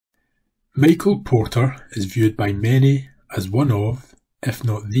Michael Porter is viewed by many as one of, if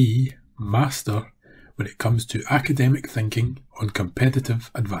not the, master when it comes to academic thinking on competitive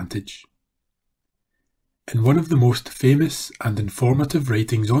advantage. In one of the most famous and informative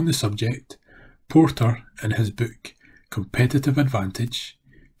writings on the subject, Porter, in his book Competitive Advantage,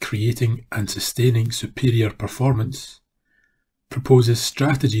 Creating and Sustaining Superior Performance, proposes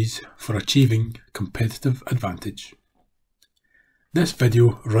strategies for achieving competitive advantage. This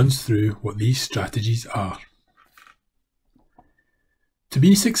video runs through what these strategies are. To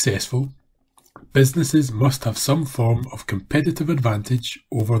be successful, businesses must have some form of competitive advantage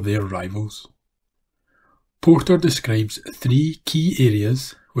over their rivals. Porter describes 3 key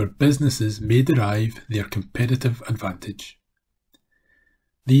areas where businesses may derive their competitive advantage.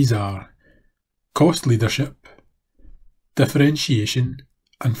 These are cost leadership, differentiation,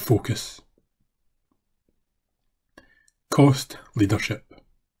 and focus. Cost leadership.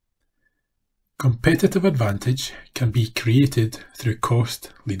 Competitive advantage can be created through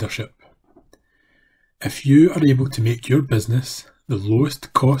cost leadership. If you are able to make your business the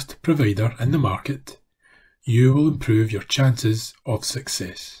lowest cost provider in the market, you will improve your chances of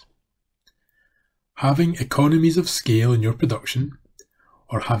success. Having economies of scale in your production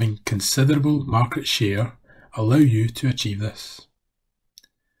or having considerable market share allow you to achieve this.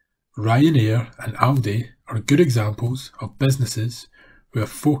 Ryanair and Aldi are good examples of businesses who have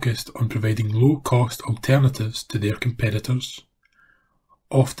focused on providing low-cost alternatives to their competitors,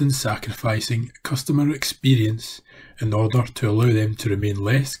 often sacrificing customer experience in order to allow them to remain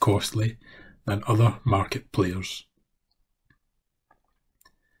less costly than other market players.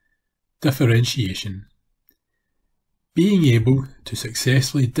 Differentiation. Being able to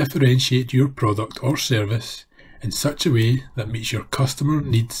successfully differentiate your product or service in such a way that meets your customer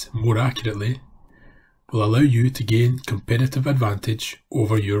needs more accurately will allow you to gain competitive advantage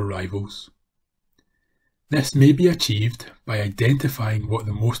over your rivals. This may be achieved by identifying what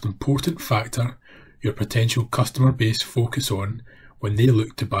the most important factor your potential customer base focus on when they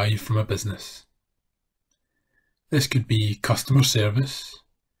look to buy from a business. This could be customer service,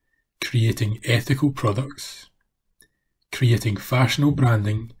 creating ethical products, creating fashionable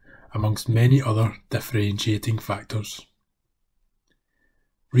branding, amongst many other differentiating factors.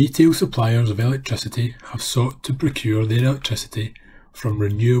 Retail suppliers of electricity have sought to procure their electricity from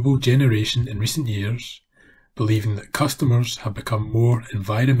renewable generation in recent years, believing that customers have become more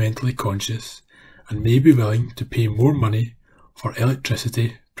environmentally conscious and may be willing to pay more money for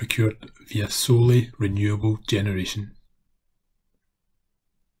electricity procured via solely renewable generation.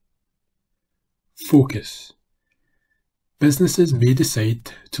 Focus. Businesses may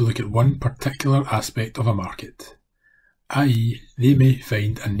decide to look at one particular aspect of a market, i.e., they may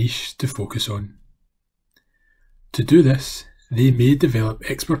find a niche to focus on. To do this, they may develop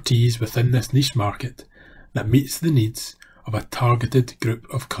expertise within this niche market that meets the needs of a targeted group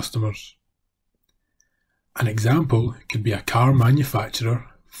of customers. An example could be a car manufacturer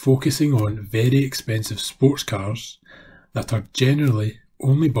focusing on very expensive sports cars that are generally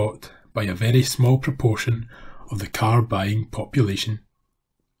only bought by a very small proportion of the car buying population.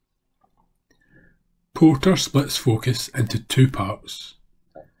 Porter splits focus into 2 parts: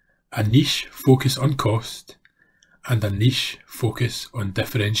 a niche focus on cost and a niche focus on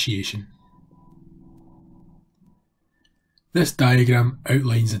differentiation. This diagram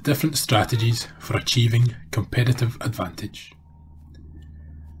outlines the different strategies for achieving competitive advantage.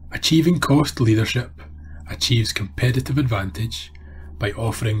 Achieving cost leadership achieves competitive advantage by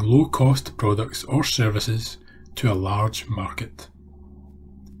offering low-cost products or services to a large market.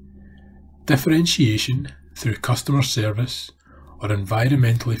 Differentiation through customer service or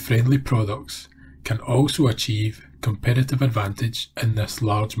environmentally friendly products can also achieve competitive advantage in this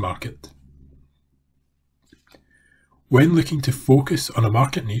large market. When looking to focus on a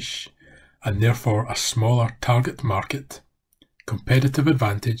market niche, and therefore a smaller target market, competitive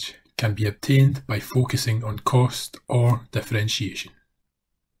advantage can be obtained by focusing on cost or differentiation.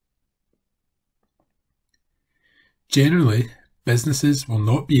 Generally, businesses will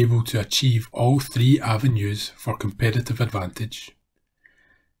not be able to achieve all 3 avenues for competitive advantage.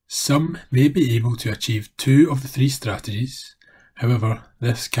 Some may be able to achieve 2 of the 3 strategies, however,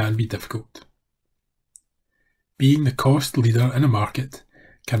 this can be difficult. Being the cost leader in a market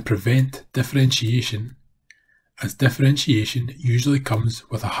can prevent differentiation, as differentiation usually comes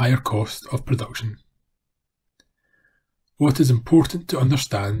with a higher cost of production. What is important to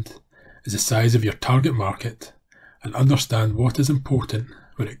understand is the size of your target market and understand what is important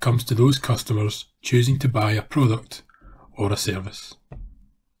when it comes to those customers choosing to buy a product or a service.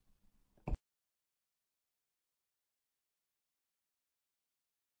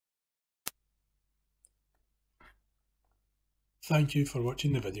 Thank you for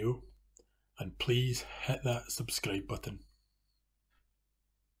watching the video, and please hit that subscribe button.